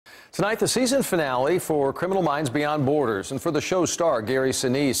Tonight, the season finale for Criminal Minds Beyond Borders. And for the show's star, Gary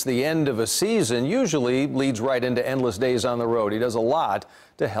Sinise, the end of a season usually leads right into endless days on the road. He does a lot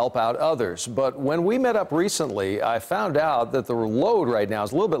to help out others. But when we met up recently, I found out that the load right now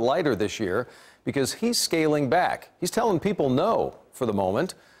is a little bit lighter this year because he's scaling back. He's telling people no for the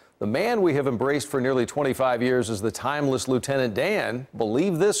moment. The man we have embraced for nearly 25 years as the timeless Lieutenant Dan,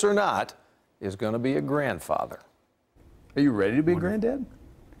 believe this or not, is going to be a grandfather. Are you ready to be a granddad?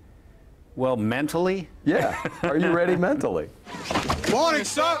 Well, mentally? Yeah. Are you ready mentally? Morning,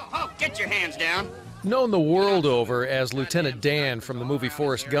 sir. Oh, get your hands down. Known the world over as Lieutenant Dan from the movie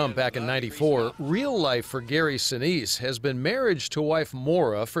Forrest Gump back in '94, real life for Gary Sinise has been marriage to wife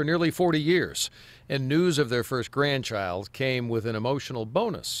Maura for nearly 40 years. And news of their first grandchild came with an emotional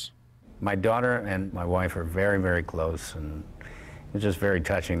bonus. My daughter and my wife are very, very close, and it was just very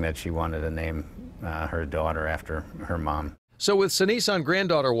touching that she wanted to name her daughter after her mom. So with Sinise on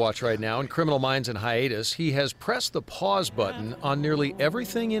granddaughter watch right now and Criminal Minds in hiatus, he has pressed the pause button on nearly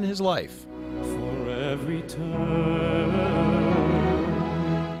everything in his life. For every turn.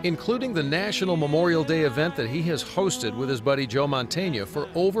 Including the National Memorial Day event that he has hosted with his buddy Joe Mantegna for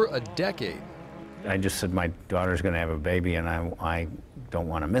over a decade. I just said my daughter's going to have a baby, and I don't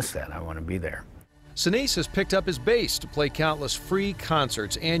want to miss that. I want to be there. Sinise has picked up his bass to play countless free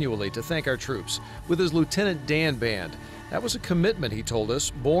concerts annually to thank our troops with his Lieutenant Dan Band. That was a commitment, he told us,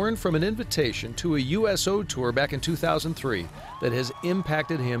 born from an invitation to a USO tour back in 2003 that has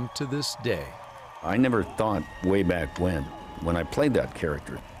impacted him to this day. I never thought way back when I played that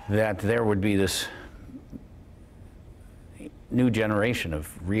character, that there would be this new generation of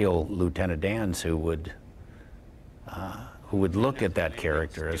real Lieutenant Dans who would look at that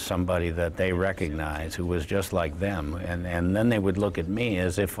character as somebody that they recognize, who was just like them, and then they would look at me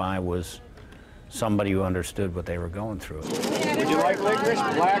as if I was somebody who understood what they were going through. Would you like licorice?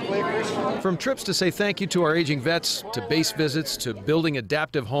 Black licorice? From trips to say thank you to our aging vets, to base visits, to building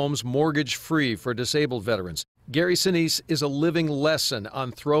adaptive homes mortgage-free for disabled veterans, Gary Sinise is a living lesson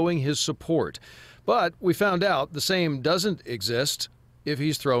on throwing his support. But we found out the same doesn't exist if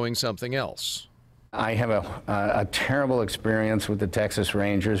he's throwing something else. I have a terrible experience with the Texas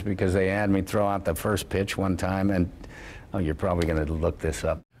Rangers because they had me throw out the first pitch one time, and oh, you're probably going to look this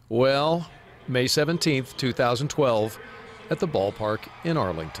up. Well, May 17th, 2012, at the ballpark in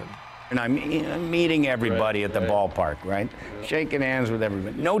Arlington. And I'm meeting everybody at the ballpark, right? Shaking hands with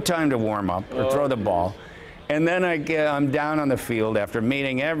everybody. No time to warm up or throw the ball. And then I'm down on the field after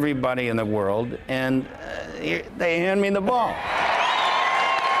meeting everybody in the world, and they hand me the ball.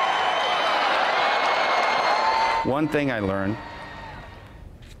 One thing I learned,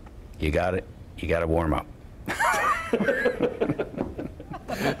 you got to warm up.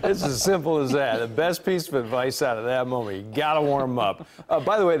 It's as simple as that. The best piece of advice out of that moment, you got to warm up.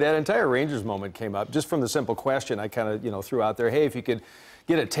 By the way, that entire Rangers moment came up just from the simple question I kind of, threw out there. Hey, if you could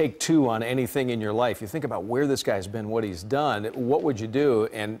get a take two on anything in your life, you think about where this guy's been, what he's done, what would you do?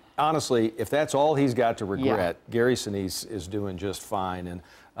 And honestly, if that's all he's got to regret, Gary Sinise is doing just fine. And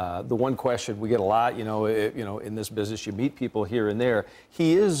the one question we get a lot, in this business, you meet people here and there.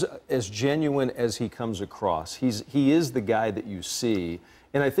 He is as genuine as he comes across. He is the guy that you see.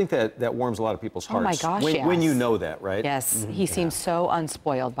 And I think that warms a lot of people's hearts. Oh my gosh, yes. When you know that, right? Yes, he seems so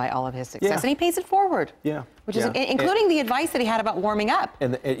unspoiled by all of his success, Yeah. and he pays it forward. Yeah. Which is including the advice that he had about warming up.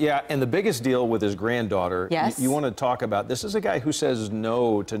 And the biggest deal with his granddaughter, Yes. you want to talk about, this is a guy who says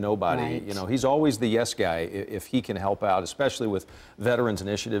no to nobody. Right. He's always the yes guy if he can help out, especially with veterans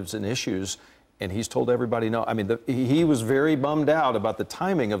initiatives and issues. And he's told everybody no. I mean, he was very bummed out about the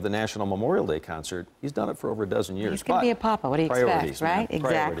timing of the National Memorial Day concert. He's done it for over a dozen years. He's going to be a papa. What do you expect, right?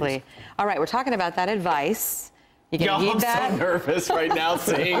 Exactly. All right, we're talking about that advice. You can heed that? I'm so nervous right now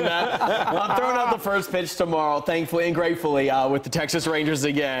saying that. I'm throwing out the first pitch tomorrow, thankfully and gratefully, with the Texas Rangers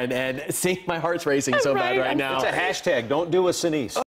again. And see, my heart's racing so bad right now. It's a hashtag. Don't do a Sinise.